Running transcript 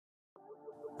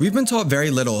We've been taught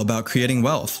very little about creating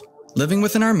wealth, living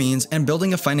within our means, and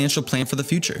building a financial plan for the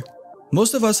future.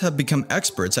 Most of us have become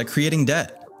experts at creating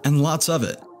debt, and lots of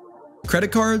it.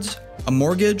 Credit cards, a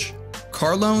mortgage,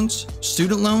 car loans,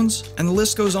 student loans, and the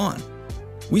list goes on.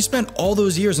 We spent all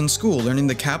those years in school learning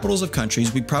the capitals of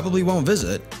countries we probably won't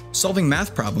visit, solving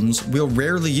math problems we'll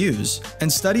rarely use,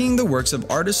 and studying the works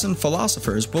of artists and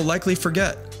philosophers we'll likely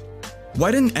forget. Why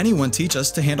didn't anyone teach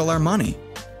us to handle our money?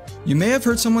 You may have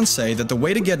heard someone say that the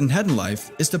way to get ahead in life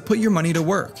is to put your money to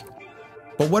work.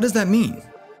 But what does that mean?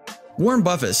 Warren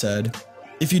Buffett said,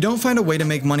 "If you don't find a way to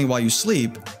make money while you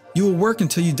sleep, you will work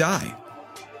until you die."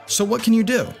 So what can you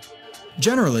do?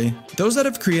 Generally, those that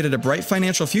have created a bright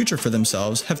financial future for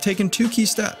themselves have taken two key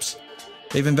steps.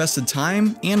 They've invested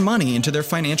time and money into their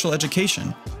financial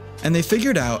education, and they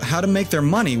figured out how to make their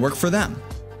money work for them.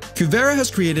 Kuvera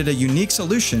has created a unique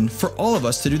solution for all of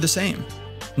us to do the same,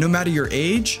 no matter your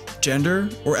age, gender,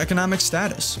 or economic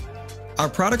status. Our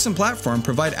products and platform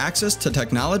provide access to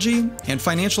technology and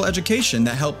financial education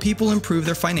that help people improve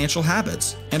their financial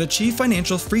habits and achieve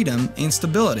financial freedom and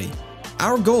stability.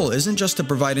 Our goal isn't just to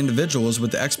provide individuals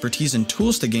with the expertise and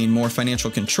tools to gain more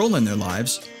financial control in their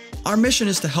lives. Our mission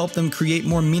is to help them create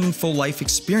more meaningful life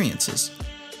experiences.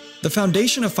 The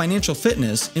foundation of financial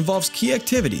fitness involves key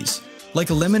activities like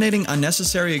eliminating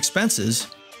unnecessary expenses,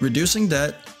 reducing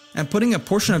debt, and putting a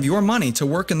portion of your money to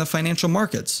work in the financial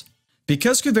markets.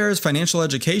 Because Kuvera's financial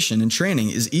education and training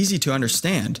is easy to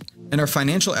understand, and our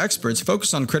financial experts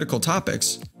focus on critical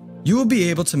topics, you will be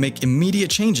able to make immediate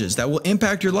changes that will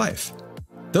impact your life.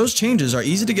 Those changes are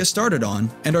easy to get started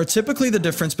on and are typically the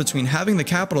difference between having the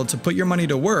capital to put your money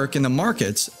to work in the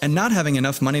markets and not having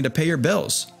enough money to pay your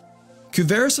bills.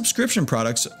 Kuvera subscription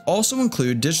products also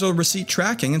include digital receipt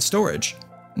tracking and storage,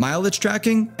 mileage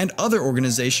tracking, and other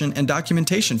organization and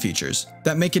documentation features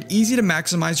that make it easy to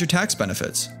maximize your tax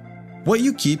benefits. What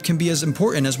you keep can be as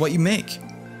important as what you make.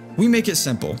 We make it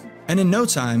simple, and in no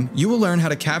time, you will learn how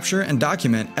to capture and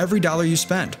document every dollar you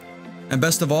spend. And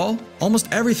best of all, almost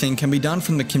everything can be done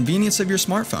from the convenience of your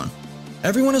smartphone.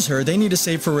 Everyone has heard they need to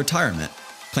save for retirement,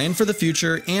 plan for the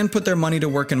future, and put their money to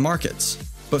work in markets.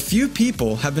 But few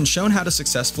people have been shown how to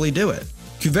successfully do it.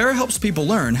 Kuvera helps people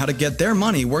learn how to get their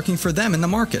money working for them in the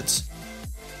markets.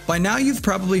 By now you've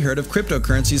probably heard of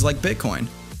cryptocurrencies like Bitcoin.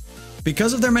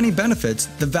 Because of their many benefits,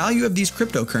 the value of these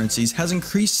cryptocurrencies has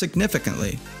increased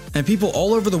significantly, and people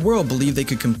all over the world believe they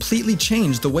could completely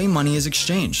change the way money is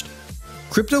exchanged.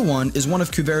 Crypto One is one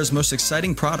of Kuvera's most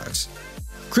exciting products.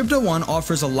 Crypto One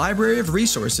offers a library of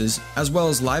resources as well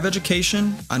as live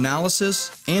education, analysis,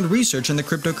 and research in the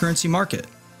cryptocurrency market.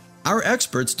 Our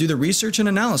experts do the research and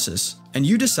analysis, and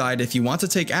you decide if you want to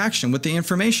take action with the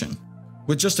information.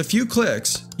 With just a few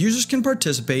clicks, users can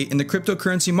participate in the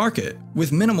cryptocurrency market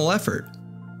with minimal effort.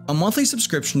 A monthly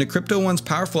subscription to Crypto One's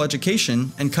powerful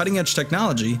education and cutting-edge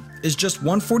technology is just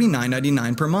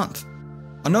 $149.99 per month.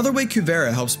 Another way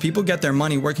Kuvera helps people get their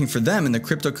money working for them in the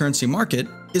cryptocurrency market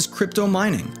is crypto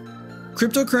mining.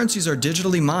 Cryptocurrencies are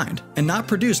digitally mined and not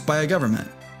produced by a government.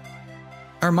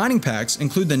 Our mining packs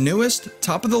include the newest,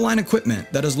 top-of-the-line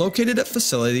equipment that is located at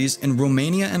facilities in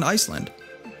Romania and Iceland.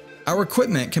 Our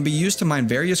equipment can be used to mine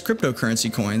various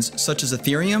cryptocurrency coins such as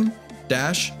Ethereum,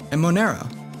 Dash, and Monero.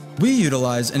 We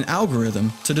utilize an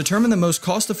algorithm to determine the most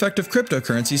cost-effective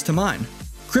cryptocurrencies to mine.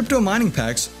 Crypto mining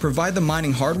packs provide the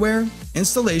mining hardware,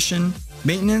 installation,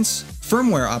 maintenance,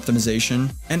 firmware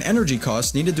optimization, and energy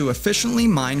costs needed to efficiently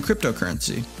mine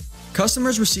cryptocurrency.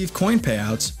 Customers receive coin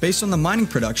payouts based on the mining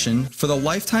production for the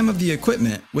lifetime of the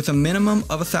equipment with a minimum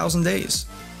of 1,000 days.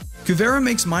 Kuvera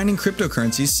makes mining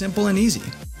cryptocurrencies simple and easy.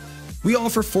 We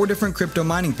offer 4 different crypto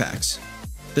mining packs.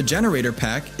 The Generator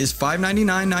pack is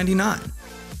 $599.99.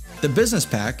 The Business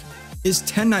pack is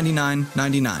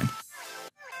 $1099.99.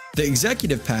 The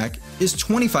Executive pack is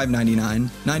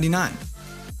 $2599.99.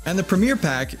 And the Premier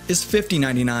pack is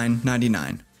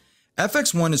 $5099.99.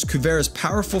 FX1 is Kuvera's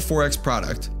powerful Forex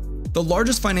product. The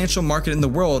largest financial market in the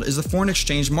world is the foreign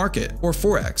exchange market, or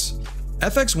Forex.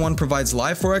 FX1 provides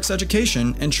live Forex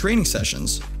education and training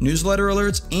sessions, newsletter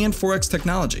alerts, and Forex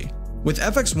technology. With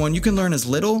FX1, you can learn as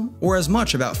little or as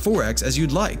much about Forex as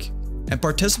you'd like, and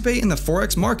participate in the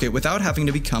Forex market without having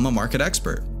to become a market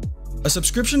expert. A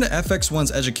subscription to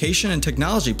FX1's education and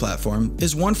technology platform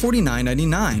is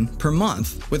 $149.99 per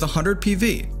month with 100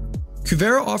 PV.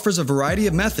 Kuvera offers a variety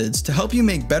of methods to help you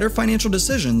make better financial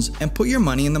decisions and put your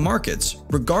money in the markets,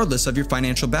 regardless of your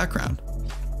financial background.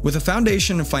 With a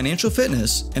foundation in financial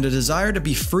fitness and a desire to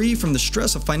be free from the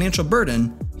stress of financial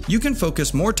burden, you can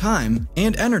focus more time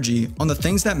and energy on the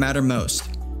things that matter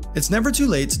most. It's never too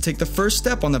late to take the first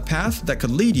step on the path that could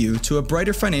lead you to a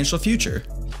brighter financial future.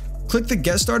 click the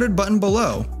Get Started button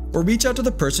below or reach out to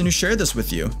the person who shared this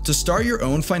with you to start your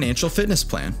own financial fitness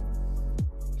plan.